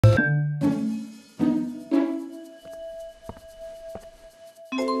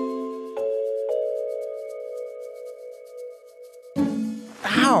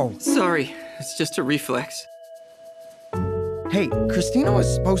Ow! Sorry, it's just a reflex. Hey, Christina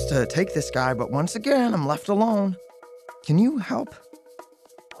was supposed to take this guy, but once again, I'm left alone. Can you help?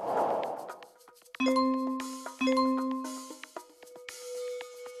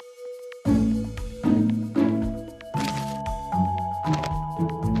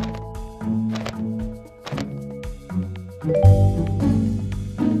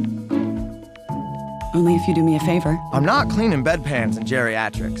 Only if you do me a favor. I'm not cleaning bedpans and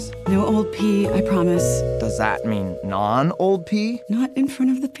geriatrics. No old pee, I promise. Does that mean non-old pee? Not in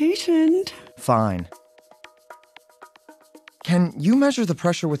front of the patient. Fine. Can you measure the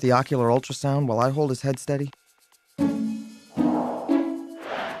pressure with the ocular ultrasound while I hold his head steady?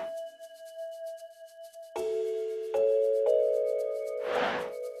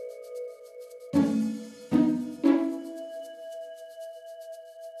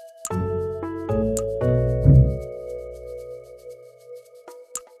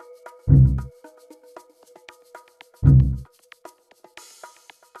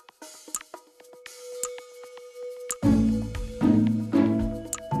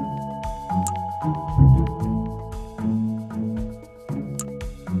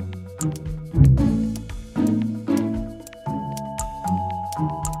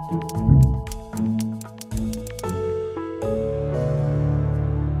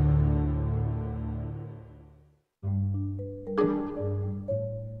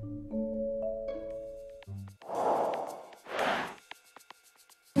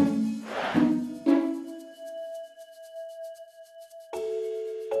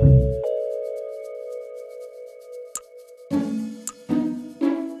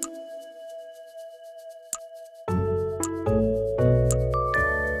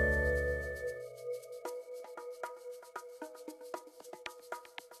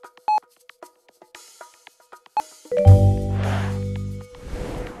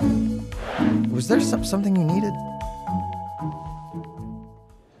 Was there something you needed?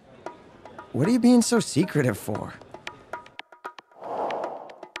 What are you being so secretive for?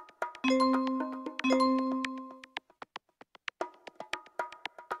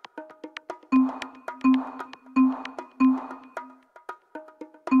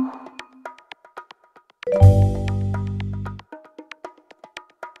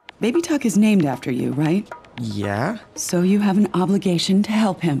 Baby Tuck is named after you, right? Yeah? So you have an obligation to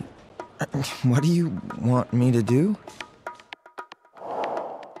help him. What do you want me to do?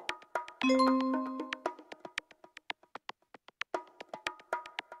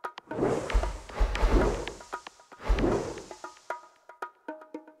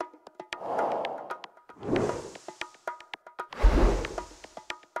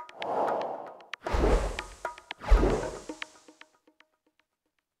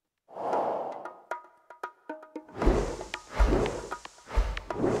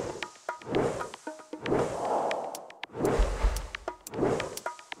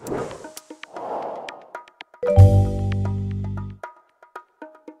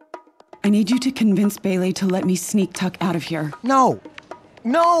 I need you to convince Bailey to let me sneak Tuck out of here. No!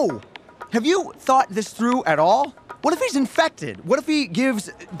 No! Have you thought this through at all? What if he's infected? What if he gives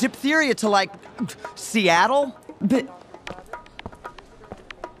diphtheria to, like, Seattle? But...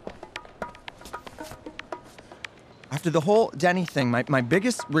 After the whole Denny thing, my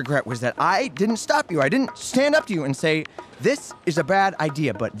biggest regret was that I didn't stop you. I didn't stand up to you and say, this is a bad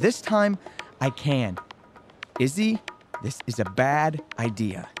idea, but this time I can. Izzy, this is a bad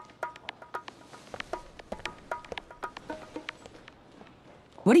idea.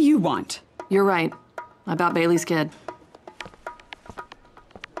 What do you want? You're right. About Bailey's kid.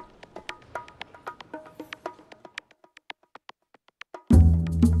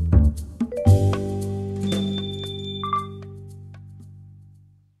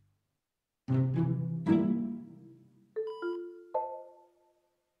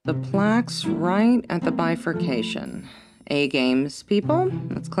 The plaque's right at the bifurcation. A-games, people.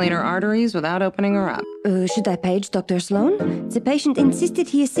 Let's clean her arteries without opening her up. Should I page Dr. Sloan? The patient insisted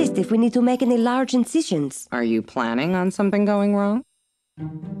he assist if we need to make any large incisions. Are you planning on something going wrong?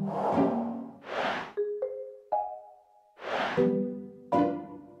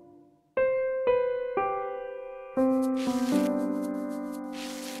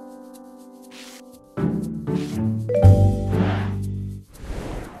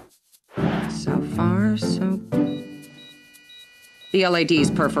 So far, so... The LAD's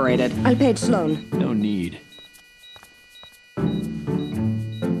perforated. I'll page Sloan. No need.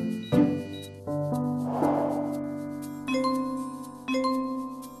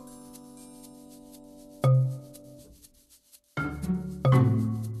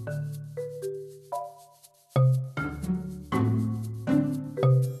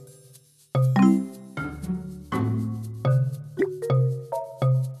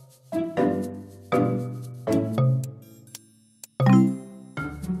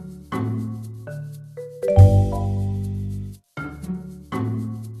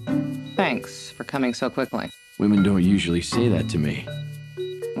 coming so quickly? Women don't usually say that to me.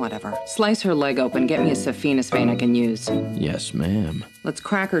 Whatever. Slice her leg open, get me a saphenous vein I can use. Yes, ma'am. Let's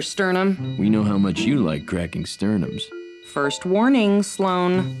crack her sternum. We know how much you like cracking sternums. First warning,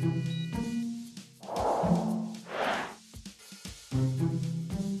 Sloane.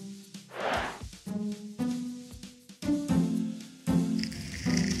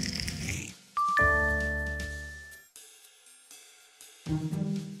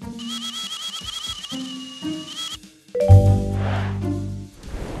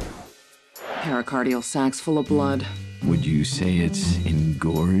 Pericardial sacs full of blood. Would you say it's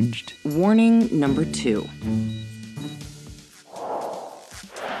engorged? Warning number 2.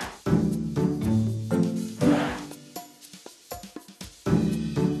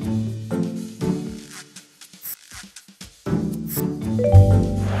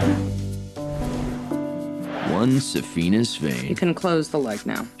 One saphenous You vein. can close the leg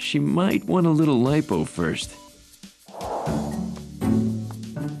now. She might want a little lipo first.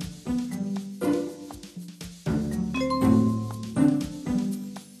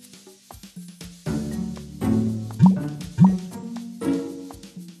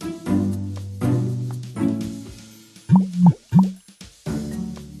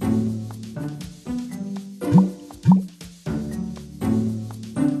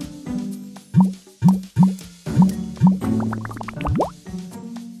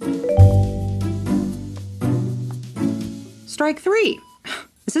 Strike 3.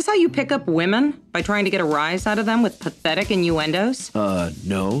 Is this how you pick up women? By trying to get a rise out of them with pathetic innuendos?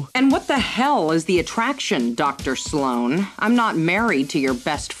 No. And what the hell is the attraction, Dr. Sloane? I'm not married to your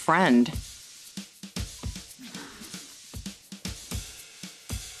best friend.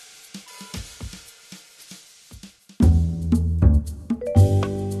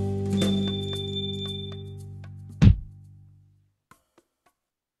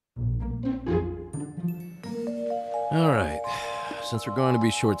 All right. Since we're going to be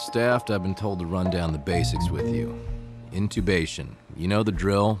short-staffed, I've been told to run down the basics with you. Intubation. You know the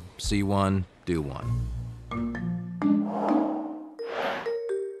drill. See one, do one.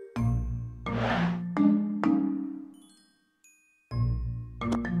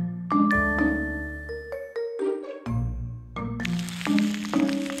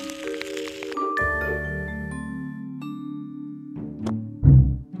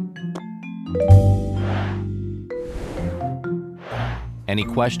 Any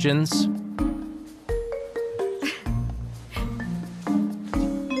questions?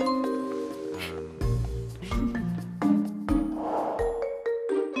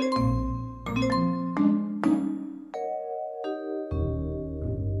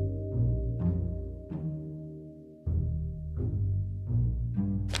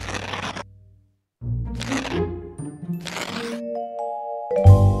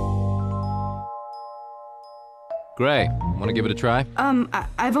 Gray, want to give it a try?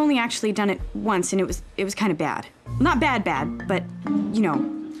 I've only actually done it once, and it was kind of bad. Not bad, but, you know.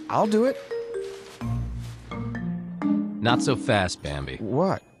 I'll do it. Not so fast, Bambi.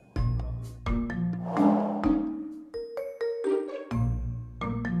 What?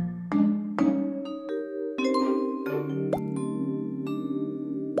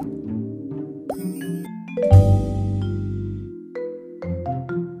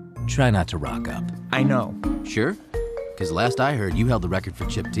 Try not to rock up. I know. Sure? Because last I heard, you held the record for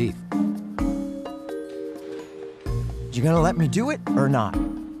chipped teeth. You gonna let me do it or not?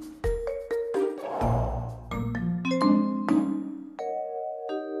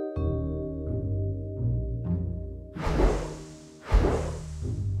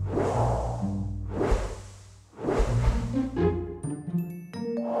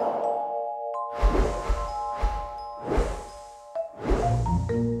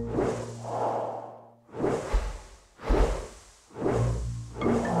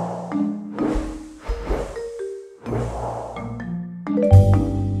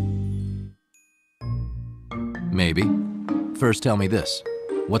 Maybe. First, tell me this.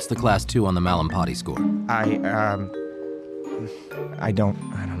 What's the class 2 on the Malampati score? I don't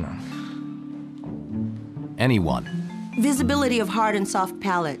know. Anyone. Visibility of hard and soft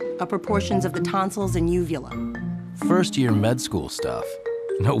palate, proportions of the tonsils and uvula. First-year med school stuff.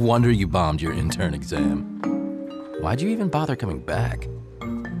 No wonder you bombed your intern exam. Why'd you even bother coming back?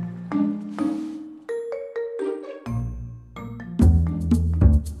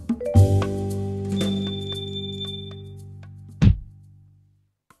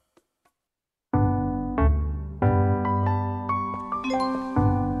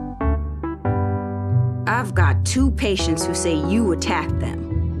 I've got 2 patients who say you attacked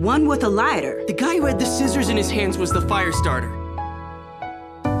them. One with a lighter. The guy who had the scissors in his hands was the fire starter.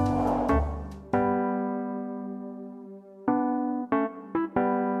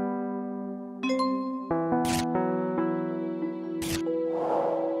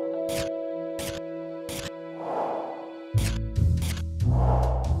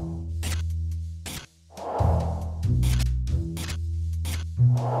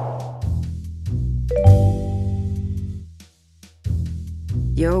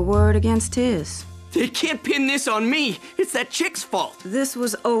 Your word against his. They can't pin this on me. It's that chick's fault. This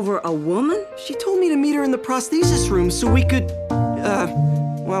was over a woman? She told me to meet her in the prosthesis room so we could,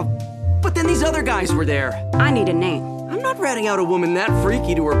 well, but then these other guys were there. I need a name. I'm not ratting out a woman that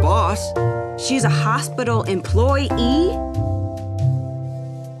freaky to her boss. She's a hospital employee?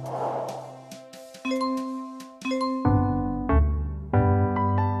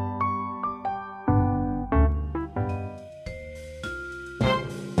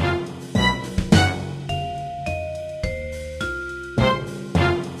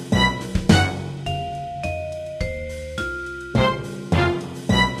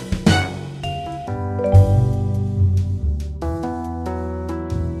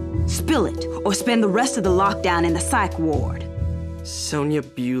 Spill it, or spend the rest of the lockdown in the psych ward. Sonia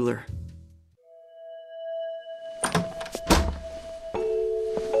Bueller.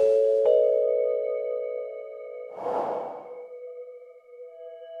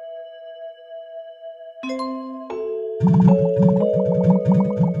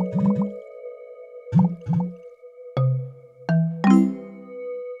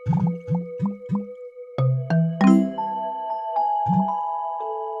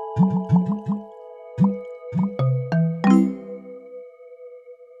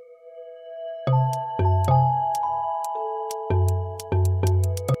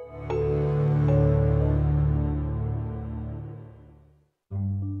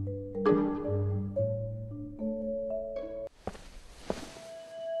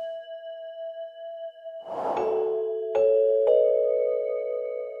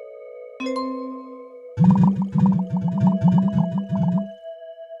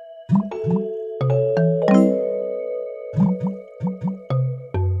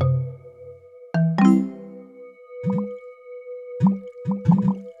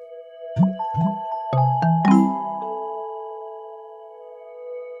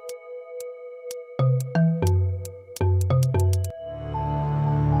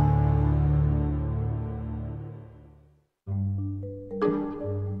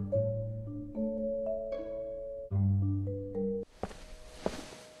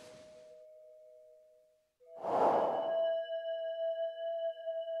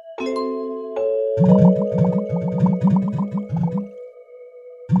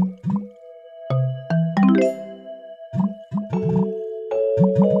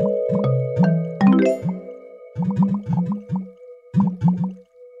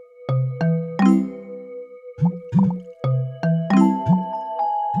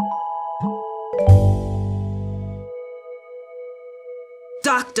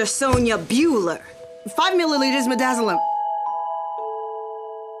 Dr. Sonia Bueller. 5 milliliters midazolam.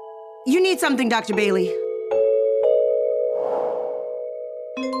 You need something, Dr. Bailey.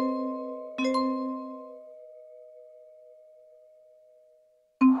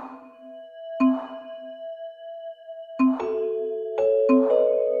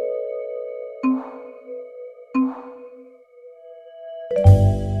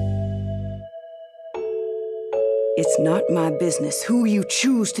 It's not my business who you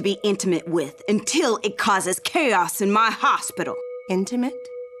choose to be intimate with until it causes chaos in my hospital. Intimate?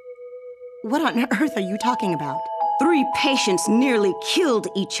 What on earth are you talking about? 3 patients nearly killed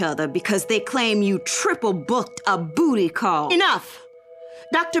each other because they claim you triple booked a booty call. Enough!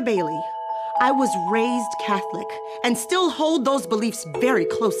 Dr. Bailey, I was raised Catholic and still hold those beliefs very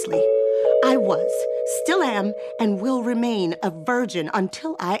closely. I was, still am, and will remain a virgin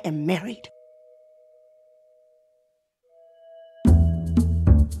until I am married.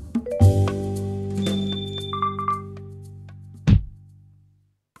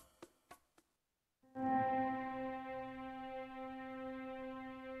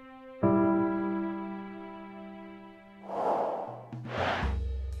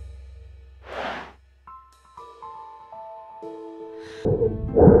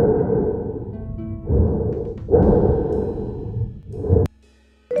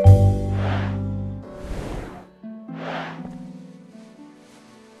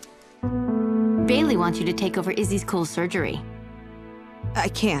 Bailey wants you to take over Izzy's cool surgery. I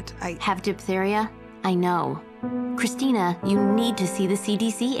can't. I have diphtheria? I know. Christina, you need to see the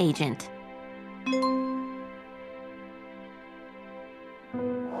CDC agent.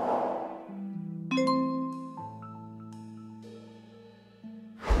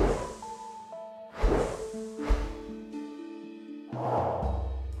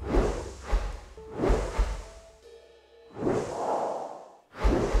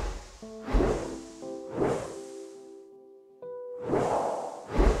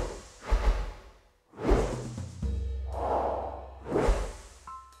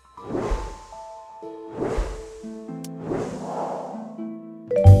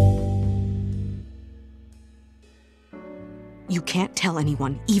 tell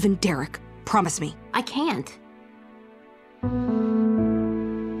anyone, even Derek. Promise me. I can't.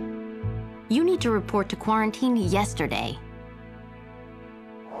 You need to report to quarantine yesterday.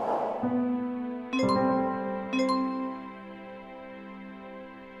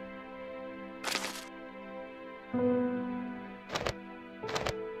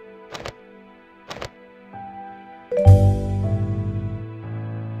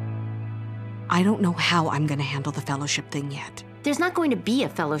 I don't know how I'm gonna handle the fellowship thing yet. There's not going to be a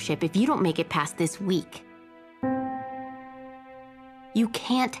fellowship if you don't make it past this week. You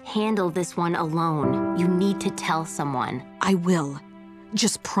can't handle this one alone. You need to tell someone. I will.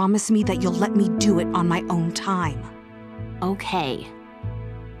 Just promise me that you'll let me do it on my own time. Okay.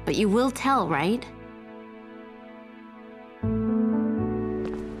 But you will tell, right?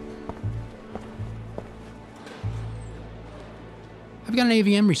 I've got an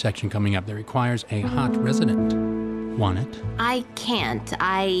AVM resection coming up that requires a hot resident. Want it? I can't.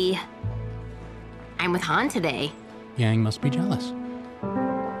 I'm with Han today. Yang must be jealous.